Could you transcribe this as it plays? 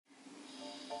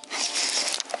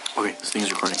Okay, this thing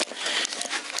is recording.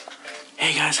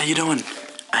 Hey guys, how you doing?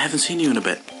 I haven't seen you in a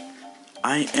bit.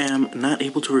 I am not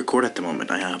able to record at the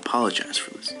moment. I apologize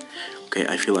for this. Okay,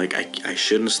 I feel like I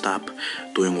shouldn't stop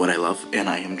doing what I love, and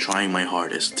I am trying my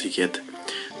hardest to get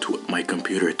to my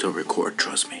computer to record,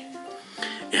 trust me.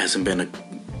 It hasn't been a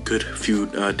good few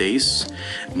days.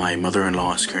 My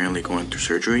mother-in-law is currently going through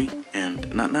surgery,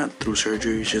 and not through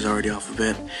surgery, she's already off of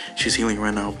it. She's healing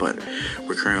right now, but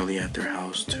we're currently at their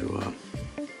house to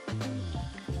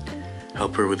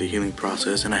help her with the healing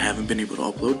process, and I haven't been able to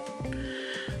upload.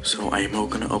 So I am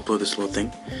gonna upload this little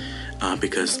thing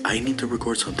because I need to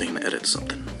record something and edit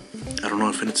something. I don't know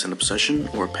if it's an obsession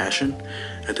or a passion.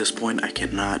 At this point, I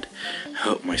cannot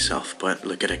help myself but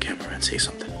look at a camera and say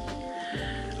something.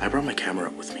 I brought my camera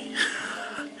up with me.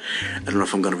 I don't know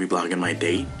if I'm gonna be vlogging my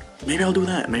day. Maybe I'll do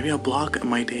that. Maybe I'll vlog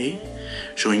my day,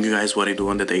 showing you guys what I do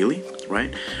on the daily,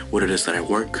 right? What it is that I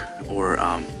work, or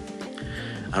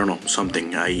I don't know,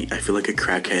 something. I feel like a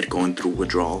crackhead going through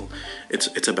withdrawal.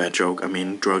 It's a bad joke. I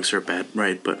mean, drugs are bad,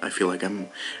 right? But I feel like I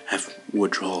have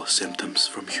withdrawal symptoms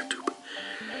from YouTube.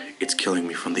 It's killing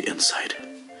me from the inside.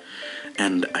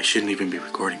 And I shouldn't even be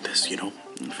recording this, you know?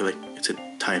 I feel like it's a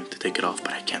time to take it off,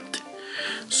 but I can't.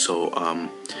 So,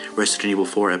 Resident Evil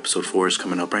 4 Episode 4 is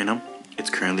coming up right now. It's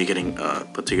currently getting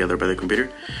put together by the computer.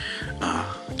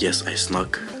 Yes, I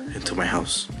snuck into my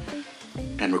house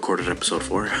and recorded Episode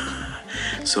 4.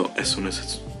 So as soon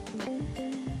as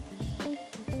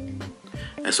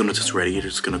it's ready,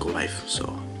 it's gonna go live. So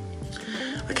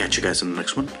I'll catch you guys in the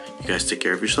next one. You guys take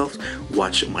care of yourselves.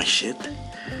 Watch my shit.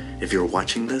 If you're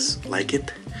watching this, like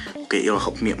it. Okay, it'll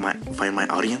help me find my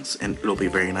audience, and it'll be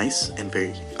very nice and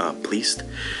very pleased.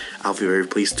 I'll be very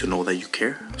pleased to know that you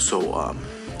care. So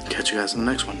catch you guys in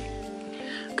the next one.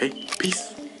 Okay,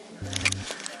 peace.